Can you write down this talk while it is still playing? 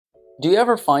Do you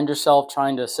ever find yourself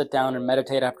trying to sit down and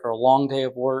meditate after a long day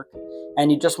of work,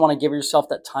 and you just want to give yourself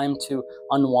that time to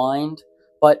unwind,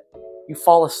 but you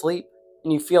fall asleep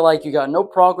and you feel like you got no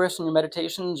progress in your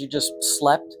meditations, you just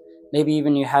slept? Maybe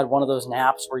even you had one of those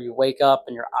naps where you wake up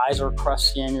and your eyes are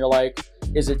crusty and you're like,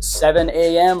 is it 7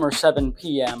 a.m. or 7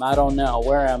 p.m.? I don't know.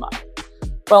 Where am I?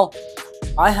 Well,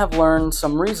 I have learned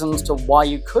some reasons to why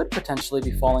you could potentially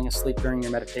be falling asleep during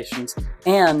your meditations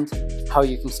and how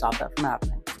you can stop that from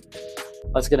happening.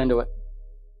 Let's get into it.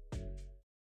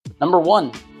 Number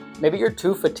 1, maybe you're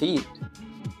too fatigued.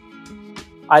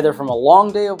 Either from a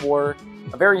long day of work,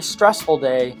 a very stressful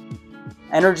day,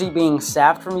 energy being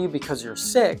sapped from you because you're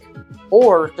sick,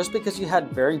 or just because you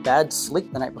had very bad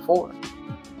sleep the night before.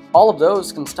 All of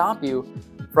those can stop you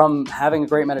from having a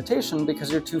great meditation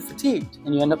because you're too fatigued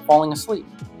and you end up falling asleep.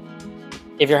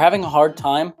 If you're having a hard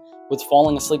time with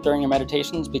falling asleep during your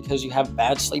meditations because you have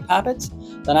bad sleep habits,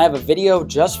 then I have a video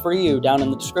just for you down in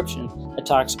the description that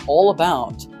talks all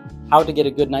about how to get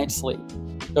a good night's sleep.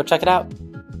 Go check it out.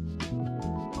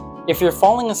 If you're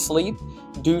falling asleep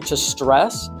due to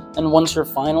stress, and once you're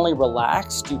finally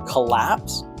relaxed, you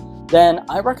collapse, then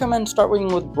I recommend starting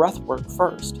with breath work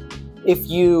first. If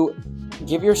you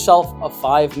give yourself a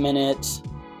 5-minute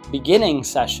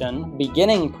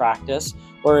beginning practice,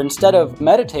 where instead of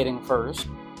meditating first,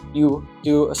 you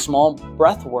do a small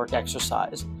breath work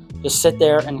exercise. Just sit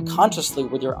there and consciously,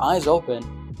 with your eyes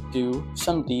open, do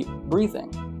some deep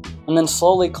breathing. And then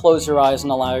slowly close your eyes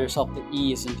and allow yourself to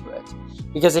ease into it.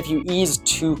 Because if you ease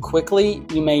too quickly,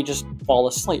 you may just fall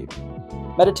asleep.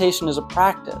 Meditation is a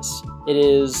practice. It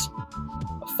is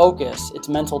a focus. It's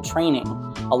mental training.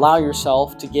 Allow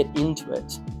yourself to get into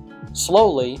it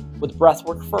slowly with breath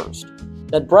work first.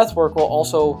 That breath work will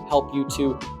also help you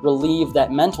to relieve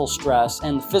that mental stress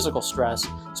and physical stress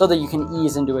so that you can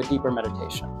ease into a deeper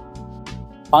meditation.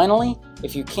 Finally,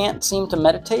 if you can't seem to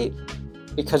meditate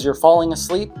because you're falling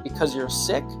asleep because you're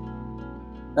sick,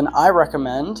 then I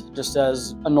recommend, just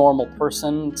as a normal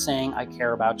person saying I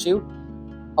care about you,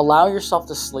 allow yourself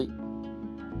to sleep.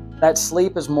 That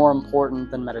sleep is more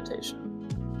important than meditation.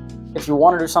 If you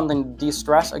want to do something to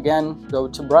de-stress, again, go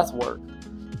to breath work.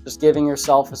 Just giving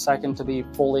yourself a second to be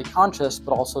fully conscious,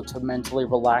 but also to mentally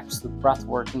relax through breath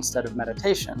work instead of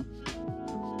meditation.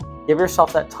 Give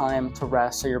yourself that time to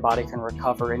rest so your body can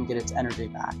recover and get its energy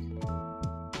back.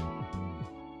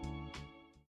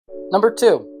 Number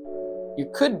 2,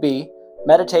 you could be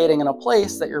meditating in a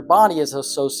place that your body is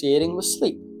associating with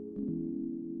sleep.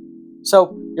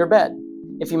 So, your bed.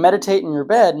 If you meditate in your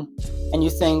bed and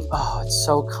you think, oh, it's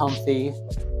so comfy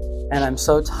and I'm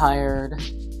so tired,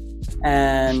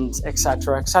 and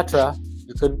etc.,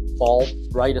 you could fall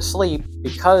right asleep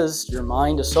because your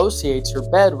mind associates your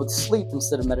bed with sleep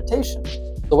instead of meditation.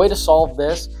 The way to solve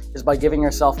this is by giving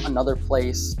yourself another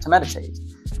place to meditate.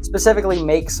 Specifically,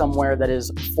 make somewhere that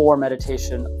is for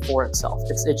meditation for itself.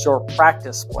 It's your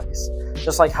practice place,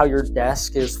 just like how your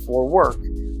desk is for work,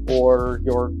 or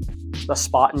the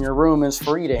spot in your room is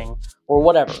for eating, or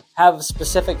whatever. Have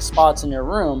specific spots in your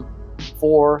room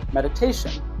for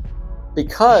meditation,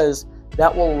 because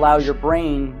that will allow your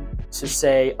brain to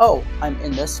say, oh, I'm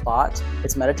in this spot,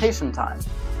 it's meditation time.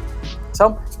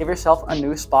 So give yourself a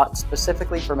new spot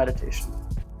specifically for meditation.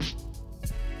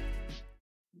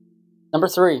 Number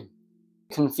 3,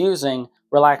 confusing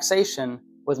relaxation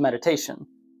with meditation.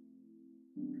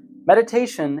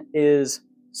 Meditation is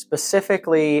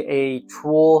specifically a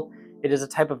tool. It is a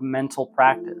type of mental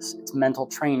practice. It's mental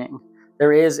training.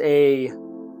 There is a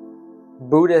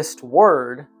Buddhist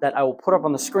word that I will put up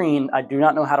on the screen. I do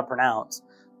not know how to pronounce,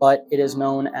 but it is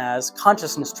known as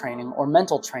consciousness training or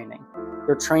mental training.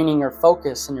 You're training your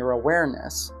focus and your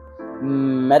awareness.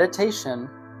 Meditation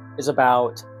is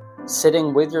about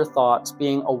sitting with your thoughts,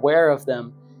 being aware of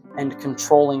them, and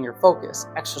controlling your focus,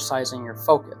 exercising your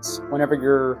focus. Whenever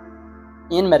you're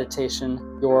in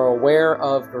meditation, you're aware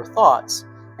of your thoughts,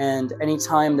 and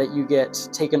anytime that you get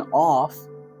taken off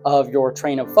of your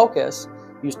train of focus,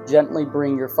 you gently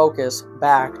bring your focus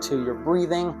back to your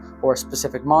breathing or a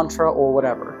specific mantra or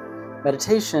whatever.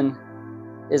 Meditation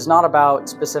is not about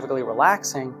specifically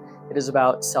relaxing. It is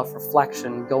about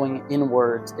self-reflection, going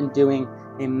inwards and doing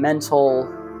a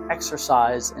mental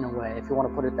exercise in a way, if you want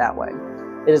to put it that way.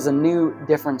 It is a new,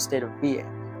 different state of being.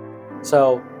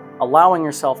 So allowing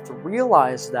yourself to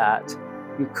realize that,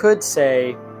 you could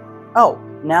say, oh,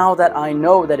 now that I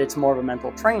know that it's more of a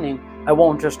mental training, I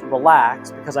won't just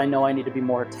relax because I know I need to be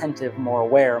more attentive, more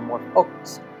aware, more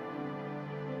focused.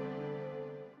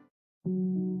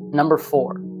 Number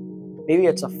 4, maybe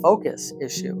it's a focus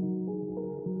issue.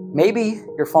 Maybe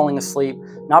you're falling asleep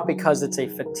not because it's a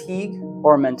fatigue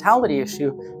or a mentality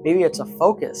issue. Maybe it's a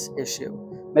focus issue.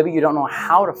 Maybe you don't know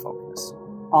how to focus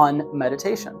on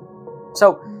meditation.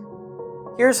 So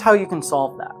here's how you can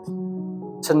solve that.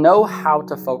 To know how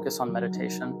to focus on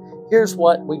meditation, here's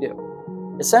what we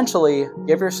do. Essentially,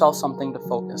 give yourself something to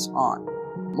focus on.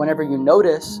 Whenever you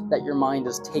notice that your mind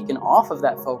is taken off of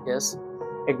that focus,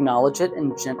 acknowledge it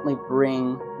and gently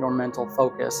bring your mental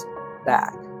focus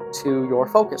back to your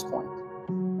focus point.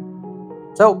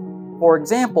 So, for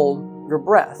example, your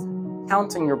breath,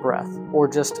 counting your breath, or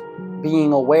just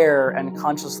being aware and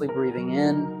consciously breathing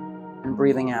in and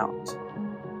breathing out.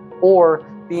 Or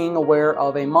being aware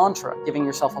of a mantra, giving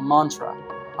yourself a mantra,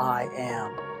 I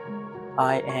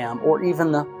am, or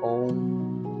even the Om.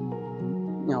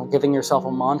 Giving yourself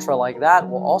a mantra like that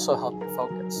will also help you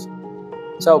focus.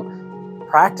 So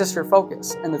practice your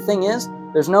focus. And the thing is,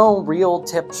 there's no real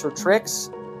tips or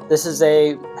tricks. This is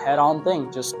a head-on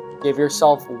thing. Just give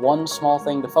yourself one small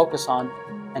thing to focus on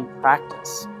and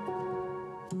practice.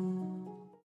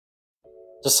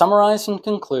 To summarize and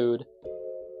conclude,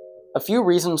 a few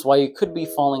reasons why you could be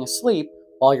falling asleep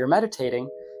while you're meditating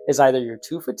is either you're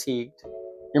too fatigued,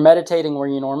 you're meditating where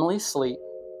you normally sleep,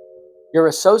 you're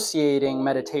associating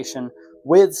meditation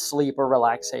with sleep or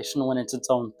relaxation when it's its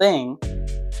own thing,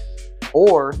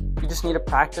 or you just need to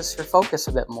practice your focus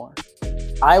a bit more.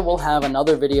 I will have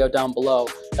another video down below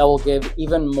that will give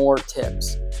even more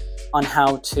tips on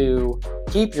how to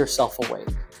keep yourself awake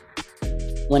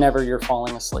whenever you're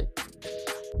falling asleep.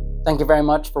 Thank you very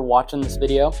much for watching this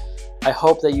video. I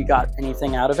hope that you got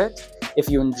anything out of it. If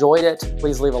you enjoyed it,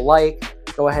 please leave a like.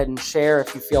 Go ahead and share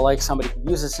if you feel like somebody could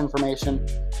use this information.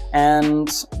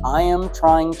 And I am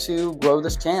trying to grow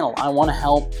this channel. I want to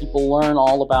help people learn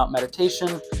all about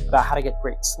meditation, about how to get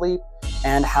great sleep,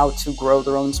 and how to grow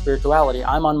their own spirituality.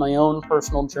 I'm on my own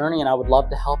personal journey, and I would love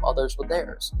to help others with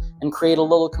theirs and create a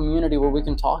little community where we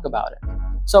can talk about it.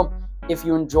 So if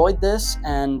you enjoyed this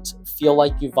and feel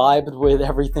like you vibed with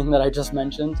everything that I just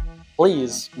mentioned,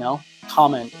 please,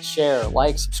 comment, share,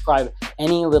 like, subscribe.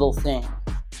 Any little thing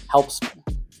helps me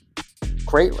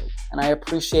greatly, and I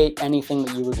appreciate anything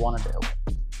that you would want to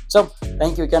do. So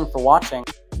thank you again for watching,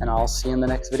 and I'll see you in the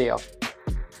next video.